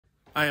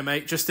Hiya,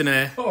 mate. Justin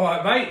here. All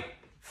right, mate.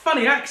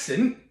 Funny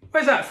accent.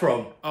 Where's that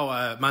from?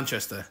 Oh,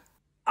 Manchester.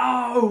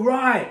 Oh,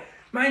 right.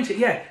 Manchester,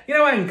 yeah. You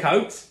know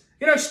Ancoats?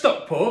 You know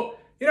Stockport?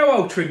 You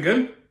know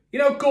Altrincham? You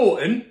know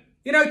Gorton?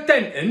 You know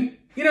Denton?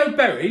 You know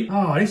Bury?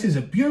 Oh, this is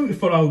a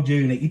beautiful old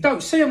unit. You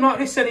don't see them like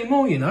this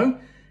anymore, you know.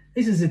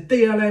 This is a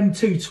DLM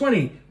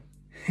 220.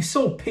 It's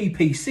all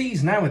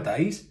PPCs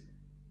nowadays.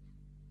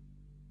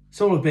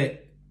 It's all a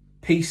bit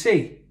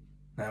PC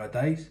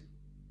nowadays.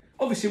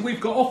 Obviously, we've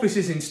got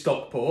offices in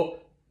Stockport.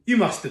 You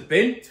must have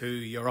been. To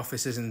your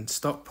offices in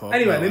Stockport.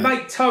 Anyway, my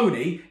mate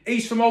Tony,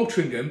 he's from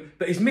Altrincham,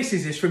 but his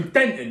missus is from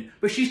Denton.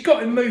 But she's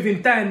got him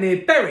moving down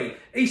near Bury.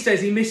 He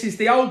says he misses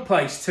the old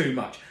place too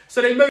much.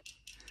 So they moved.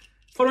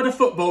 Follow the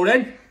football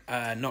then?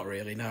 Not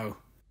really, no.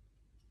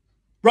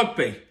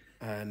 Rugby?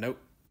 Nope.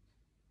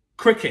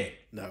 Cricket?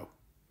 No.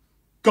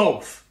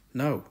 Golf?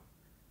 No.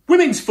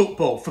 Women's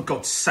football, for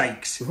God's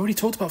sakes. We've already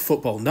talked about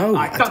football. No.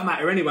 It doesn't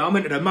matter anyway. I'm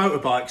into the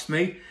motorbikes,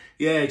 me.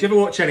 Yeah, do you ever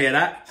watch any of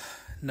that?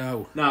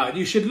 No. No,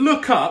 you should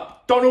look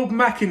up Donald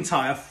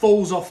McIntyre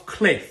falls off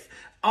cliff.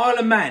 Isle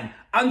of Man,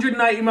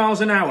 180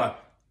 miles an hour.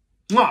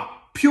 Mwah,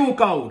 pure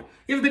gold.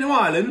 You ever been to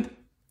Ireland?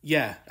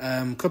 Yeah,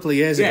 a couple of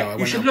years ago.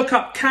 You should look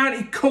up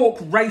County Cork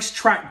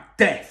racetrack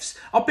deaths.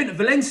 I've been to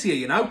Valencia,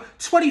 you know.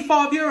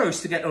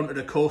 €25 to get onto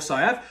the course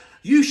I have.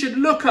 You should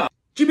look up.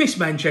 Do you miss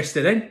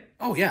Manchester then?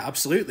 Oh, yeah,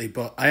 absolutely.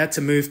 But I had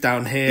to move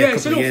down here Yeah,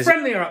 it's a little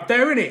friendlier up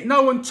there, isn't it?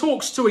 No one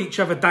talks to each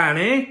other down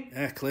here.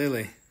 Yeah,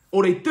 clearly.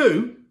 Or they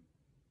do,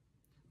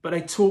 but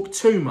they talk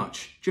too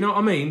much. Do you know what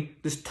I mean?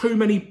 There's too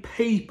many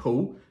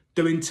people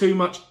doing too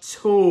much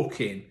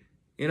talking.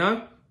 You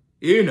know?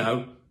 You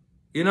know?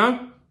 You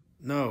know?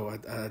 No,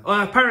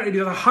 Well, apparently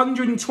there's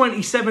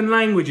 127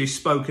 languages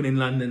spoken in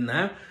London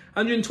now.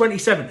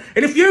 127.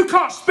 And if you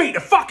can't speak the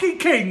fucking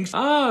Kings...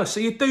 Ah, so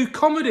you do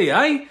comedy,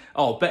 eh?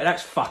 Oh, bet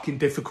that's fucking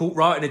difficult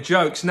writing the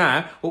jokes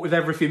now. What with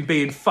everything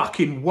being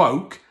fucking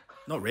woke.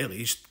 Not really.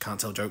 You just can't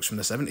tell jokes from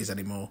the 70s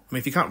anymore. I mean,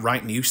 if you can't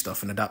write new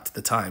stuff and adapt to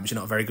the times, you're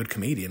not a very good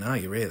comedian, are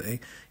you, really?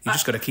 You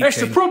just got to keep That's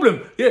changing. the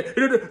problem. Yeah,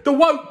 the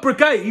woke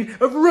brigade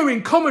have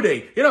ruined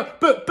comedy. You know,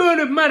 but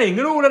Bernard Manning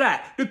and all of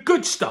that, the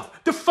good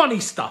stuff, the funny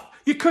stuff,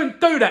 you couldn't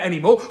do that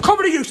anymore.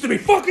 Comedy used to be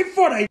fucking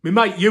funny. My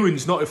mate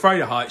Ewan's not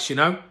afraid of heights, you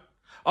know.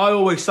 I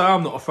always say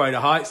I'm not afraid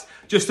of heights,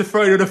 just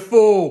afraid of the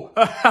fall.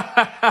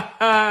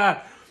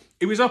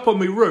 He was up on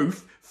my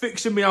roof,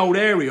 fixing my old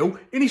aerial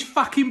in his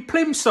fucking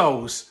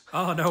plimsolls.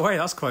 Oh, no way.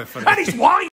 That's quite funny. And his wife!